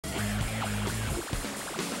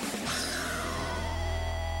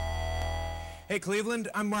Hey, Cleveland,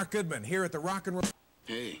 I'm Mark Goodman here at the Rock and Roll.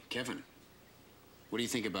 Hey, Kevin. What do you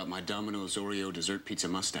think about my Domino's Oreo dessert pizza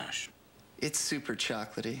mustache? It's super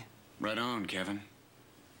chocolatey. Right on, Kevin.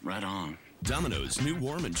 Right on. Domino's new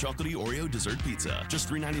warm and chocolatey Oreo dessert pizza. Just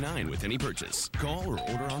 $3.99 with any purchase. Call or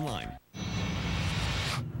order online.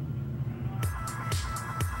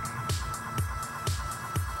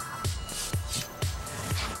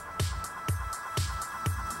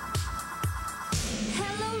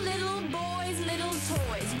 Hello, little boys, little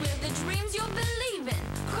toys. We're the dreams you'll believe in.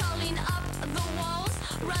 Crawling up the walls,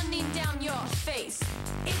 running down your face.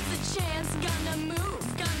 It's a chance, gonna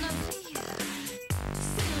move, gonna be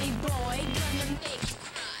silly boy, gonna make you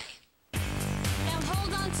cry. Now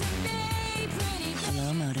hold on to me, pretty baby.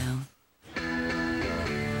 Hello, Moto.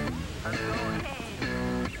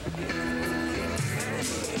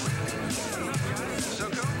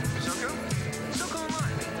 SoCo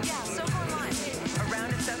Online. Yeah, SoCo Online. Around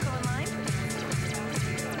at SoCo Online.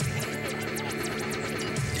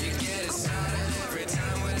 You get it started every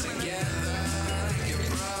time we're together. You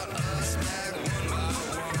brought us back one by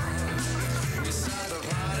one. We start the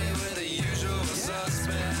party with the usual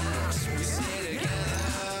suspects. We stay together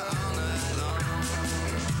all night long.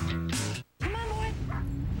 Come on, boy.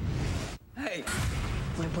 Hey,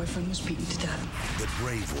 my boyfriend was beaten to death. The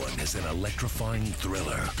Brave One is an electrifying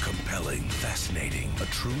thriller, compelling, fascinating, a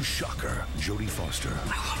true shocker. Jodie Foster.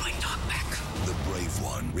 I want my dog back. The Brave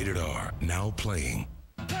One, rated R, now playing.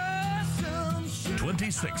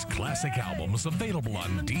 26 classic albums available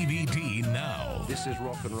on DVD now. This is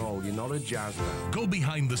rock and roll. You're not a jazzer. Go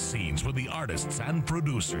behind the scenes with the artists and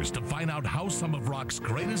producers to find out how some of rock's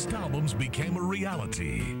greatest albums became a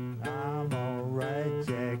reality. I'm all right,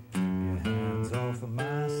 Jack. Keep your hands off of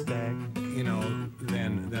my stack. You know,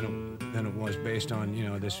 than it was based on, you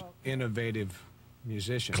know, this innovative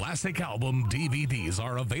musician. Classic album DVDs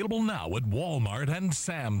are available now at Walmart and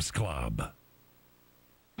Sam's Club.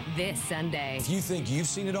 This Sunday. If you think you've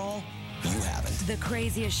seen it all, you haven't. The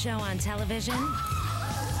craziest show on television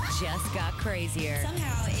just got crazier.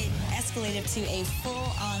 Somehow it escalated to a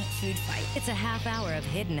full-on food fight. It's a half hour of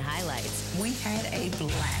hidden highlights. We had a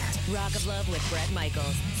blast. Rock of Love with Bret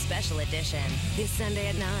Michaels, special edition. This Sunday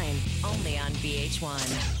at 9, only on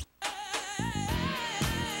VH1.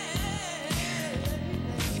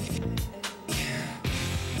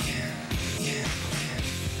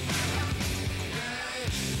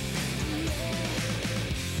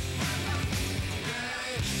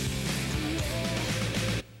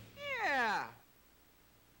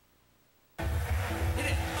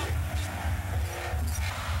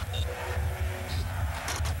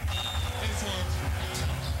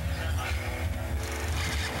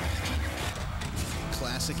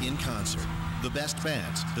 Classic in concert. The best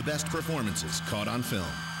bands, the best performances caught on film.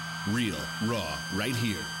 Real, raw, right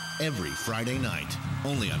here. Every Friday night.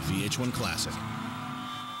 Only on VH1 Classic.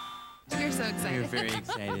 You're so excited. You're very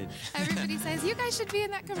excited. Everybody says, you guys should be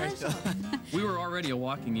in that commercial. We were already a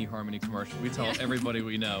walking eHarmony commercial. We tell everybody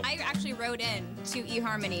we know. I actually wrote in to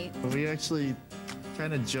eHarmony. We actually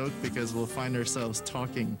kind of joke because we'll find ourselves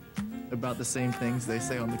talking about the same things they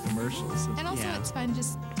say on the commercials. And also it's fun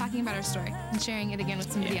just talking about our story and sharing it again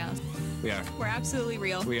with somebody else. We are. We're absolutely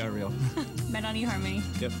real. We are real. Met on eHarmony.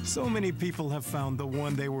 Yep. So many people have found the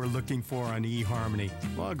one they were looking for on eHarmony.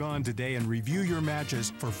 Log on today and review your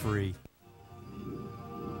matches for free.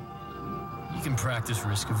 You can practice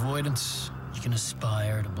risk avoidance. You can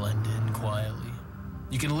aspire to blend in quietly.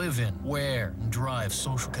 You can live in, wear, and drive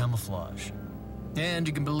social camouflage. And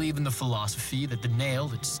you can believe in the philosophy that the nail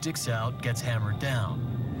that sticks out gets hammered down.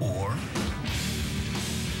 Or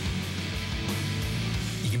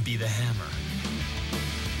you can be the hammer.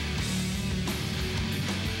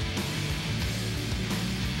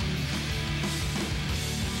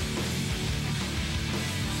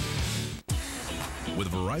 With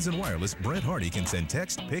Verizon Wireless, Brent Hardy can send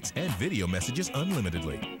text, pics, and video messages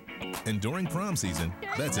unlimitedly. And during prom season,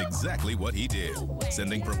 that's exactly what he did,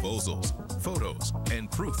 sending proposals, photos, and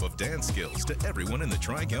proof of dance skills to everyone in the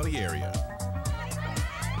Tri-County area.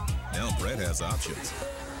 Now Brett has options,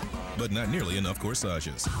 but not nearly enough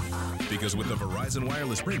corsages. Because with the Verizon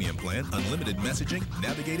Wireless Premium Plan, unlimited messaging,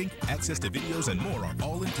 navigating, access to videos, and more are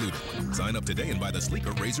all included. Sign up today and buy the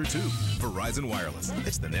sleeker Razr 2. Verizon Wireless,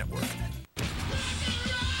 it's the network.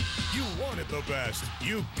 You wanted the best.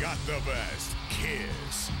 You got the best.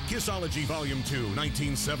 Kiss. Kissology Volume 2,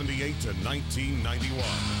 1978 to 1991.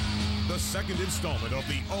 The second installment of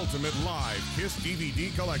the ultimate live Kiss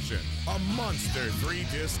DVD collection. A monster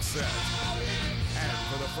 3-disc set. And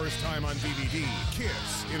for the first time on DVD,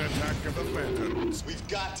 Kiss in Attack of the Phantoms. We've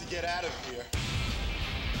got to get out of here.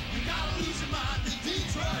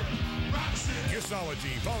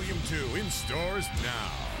 Kissology Volume 2 in stores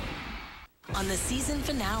now. On the season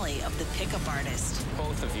finale of The Pickup Artist.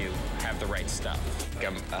 Both of you have the right stuff.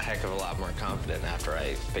 I'm a heck of a lot more confident after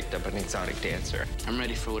I picked up an exotic dancer. I'm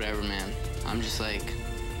ready for whatever, man. I'm just like,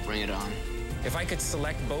 bring it on. If I could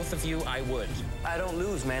select both of you, I would. I don't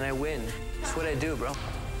lose, man. I win. That's what I do, bro.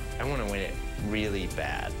 I want to win it really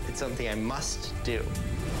bad. It's something I must do.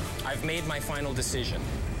 I've made my final decision.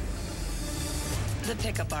 The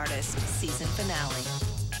Pickup Artist season finale.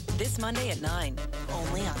 This Monday at 9,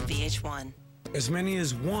 only on VH1. As many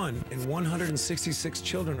as 1 in 166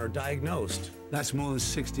 children are diagnosed. That's more than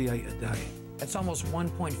 68 a day. That's almost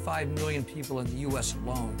 1.5 million people in the U.S.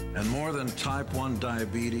 alone. And more than type 1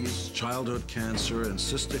 diabetes, childhood cancer, and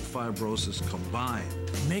cystic fibrosis combined.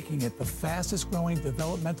 Making it the fastest growing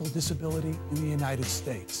developmental disability in the United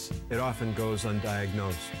States. It often goes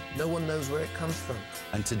undiagnosed. No one knows where it comes from.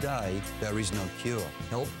 And today, there is no cure.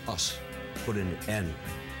 Help us put an end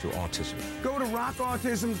to autism. Go to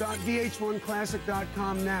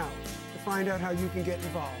rockautism.vh1classic.com now to find out how you can get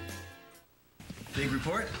involved. Big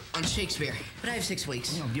report? On Shakespeare. But I have 6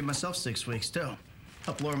 weeks. I'll give myself 6 weeks, too.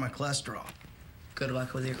 Help lower my cholesterol. Good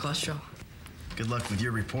luck with your cholesterol. Good luck with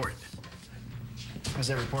your report. How's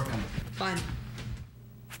that report coming? Fine.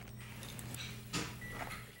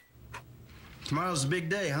 Tomorrow's a big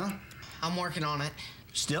day, huh? I'm working on it.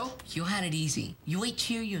 Still? You had it easy. You ate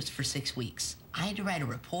Cheerios for 6 weeks. I had to write a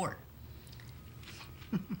report.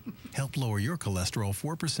 Help lower your cholesterol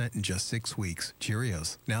 4% in just 6 weeks.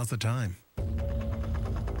 Cheerios. Now's the time.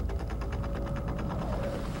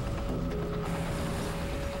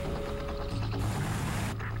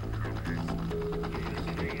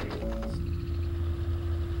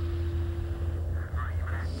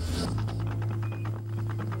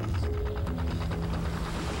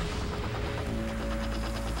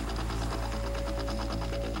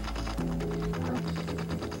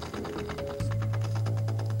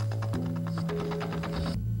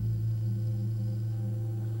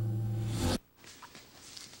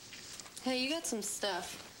 Hey, you got some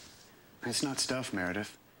stuff. It's not stuff,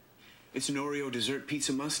 Meredith. It's an Oreo dessert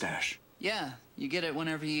pizza mustache. Yeah, you get it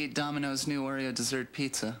whenever you eat Domino's new Oreo dessert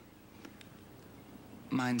pizza.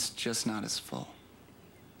 Mine's just not as full.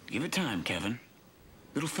 Give it time, Kevin.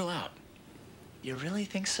 It'll fill out. You really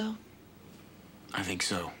think so? I think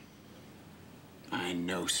so. I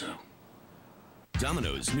know so.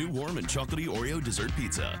 Domino's new warm and chocolatey Oreo dessert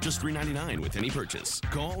pizza. Just $3.99 with any purchase.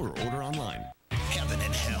 Call or order online. Heaven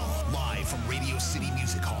and Hell, live from Radio City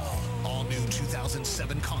Music Hall. All new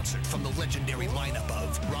 2007 concert from the legendary lineup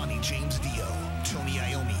of Ronnie James Dio, Tony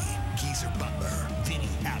Iommi, Geezer Butler, Vinny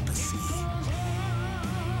Appice.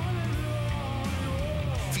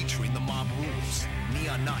 Featuring the Mob Rules,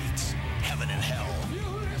 Neon Nights, Heaven and Hell.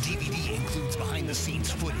 DVD includes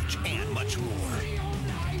behind-the-scenes footage and much more.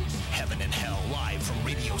 Heaven and Hell, live from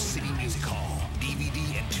Radio City Music Hall.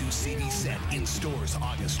 DVD and 2 CD set in stores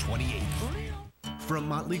August 28th. From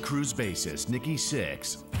Motley Crue's bassist, Nikki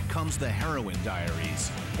Sixx, comes The Heroin Diaries,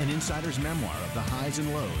 an insider's memoir of the highs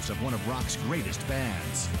and lows of one of rock's greatest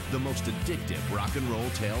bands. The most addictive rock and roll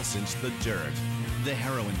tale since The Dirt. The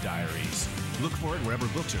Heroin Diaries. Look for it wherever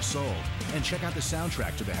books are sold. And check out the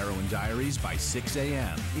soundtrack to The Heroin Diaries by 6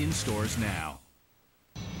 a.m. in stores now.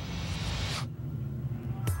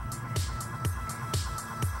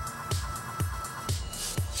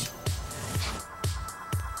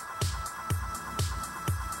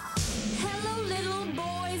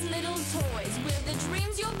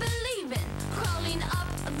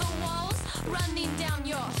 Running down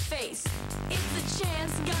your face. It's a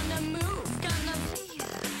chance, gonna move, gonna be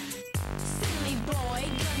silly boy,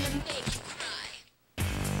 gonna make you cry.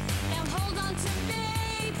 Now hold on to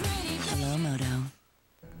me, pretty baby. Hello, Moto.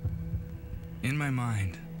 In my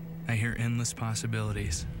mind, I hear endless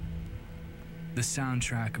possibilities. The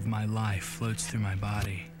soundtrack of my life floats through my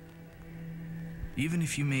body. Even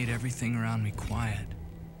if you made everything around me quiet,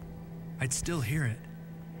 I'd still hear it.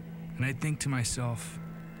 And I'd think to myself,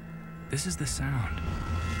 this is the sound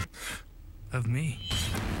of me.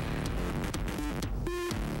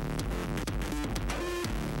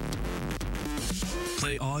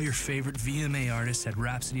 Play all your favorite VMA artists at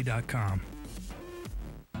Rhapsody.com.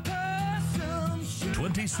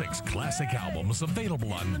 26 classic albums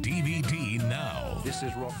available on DVD now. This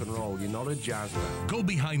is rock and roll. You're not a jazzman. Go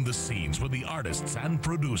behind the scenes with the artists and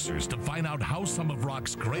producers to find out how some of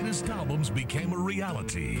rock's greatest albums became a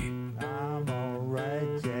reality. I'm all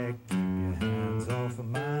right, Jack. Keep your hands off of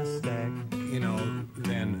my stack. You know,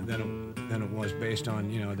 than it was based on,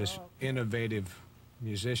 you know, this innovative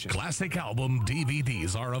musician. Classic album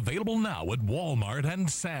DVDs are available now at Walmart and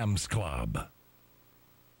Sam's Club.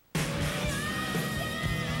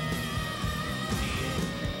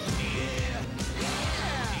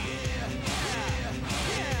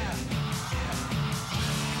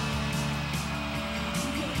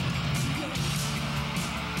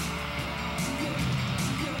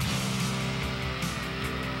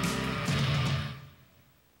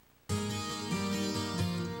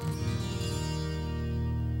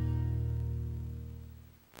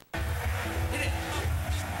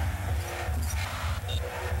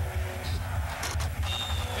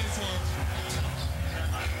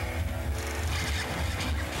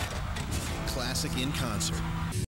 Classic in concert.